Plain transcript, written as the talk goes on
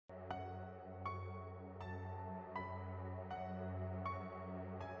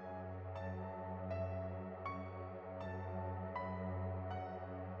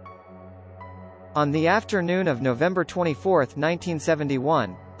On the afternoon of November 24,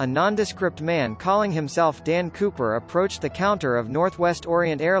 1971, a nondescript man calling himself Dan Cooper approached the counter of Northwest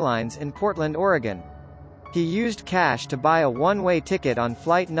Orient Airlines in Portland, Oregon. He used cash to buy a one-way ticket on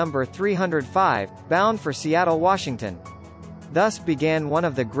flight number 305, bound for Seattle, Washington. Thus began one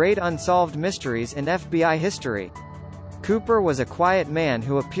of the great unsolved mysteries in FBI history. Cooper was a quiet man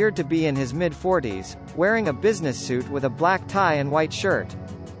who appeared to be in his mid-40s, wearing a business suit with a black tie and white shirt.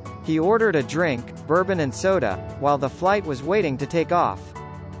 He ordered a drink, bourbon and soda, while the flight was waiting to take off.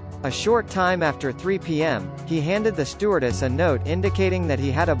 A short time after 3 p.m., he handed the stewardess a note indicating that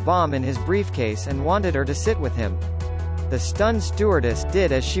he had a bomb in his briefcase and wanted her to sit with him. The stunned stewardess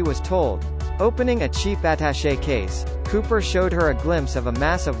did as she was told. Opening a cheap attaché case, Cooper showed her a glimpse of a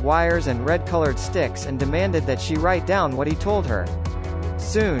mass of wires and red-colored sticks and demanded that she write down what he told her.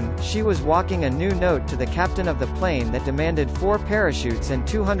 Soon, she was walking a new note to the captain of the plane that demanded 4 parachutes and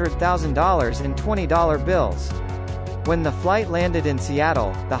 $200,000 in $20 bills. When the flight landed in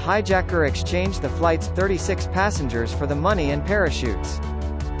Seattle, the hijacker exchanged the flight's 36 passengers for the money and parachutes.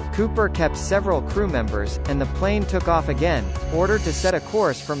 Cooper kept several crew members, and the plane took off again, ordered to set a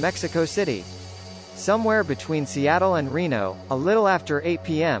course for Mexico City. Somewhere between Seattle and Reno, a little after 8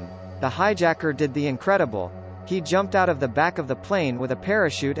 p.m., the hijacker did the incredible. He jumped out of the back of the plane with a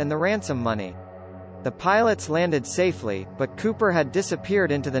parachute and the ransom money. The pilots landed safely, but Cooper had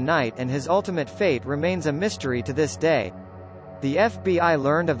disappeared into the night and his ultimate fate remains a mystery to this day. The FBI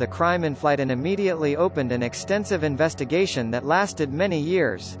learned of the crime in flight and immediately opened an extensive investigation that lasted many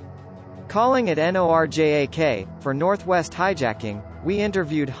years. Calling it NORJAK, for Northwest hijacking, we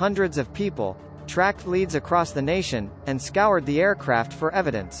interviewed hundreds of people, tracked leads across the nation, and scoured the aircraft for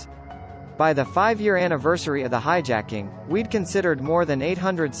evidence. By the 5-year anniversary of the hijacking, we'd considered more than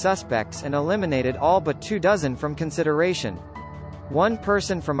 800 suspects and eliminated all but 24 from consideration. One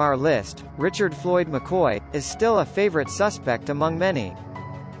person from our list, Richard Floyd McCoy, is still a favorite suspect among many.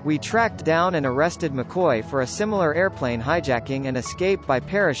 We tracked down and arrested McCoy for a similar airplane hijacking and escape by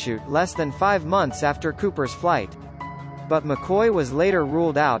parachute less than 5 months after Cooper's flight. But McCoy was later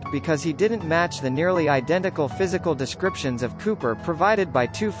ruled out because he didn't match the nearly identical physical descriptions of Cooper provided by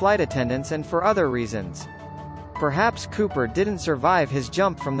 2 flight attendants and for other reasons. Perhaps Cooper didn't survive his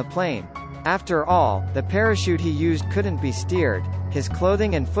jump from the plane. After all, the parachute he used couldn't be steered, his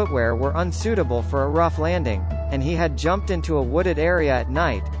clothing and footwear were unsuitable for a rough landing, and he had jumped into a wooded area at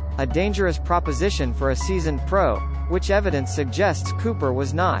night, a dangerous proposition for a seasoned pro, which evidence suggests Cooper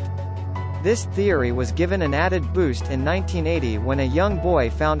was not. This theory was given an added boost in 1980 when a young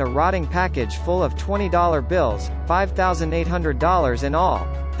boy found a rotting package full of $20 bills, $5,800 in all,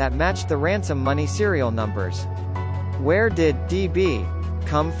 that matched the ransom money serial numbers. Where did DB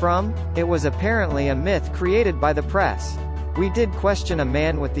come from? It was apparently a myth created by the press. We did question a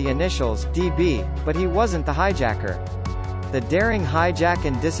man with the initials DB, but he wasn't the hijacker. The daring hijack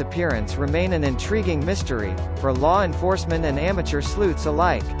and disappearance remain an intriguing mystery, for law enforcement and amateur sleuths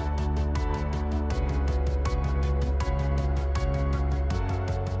alike.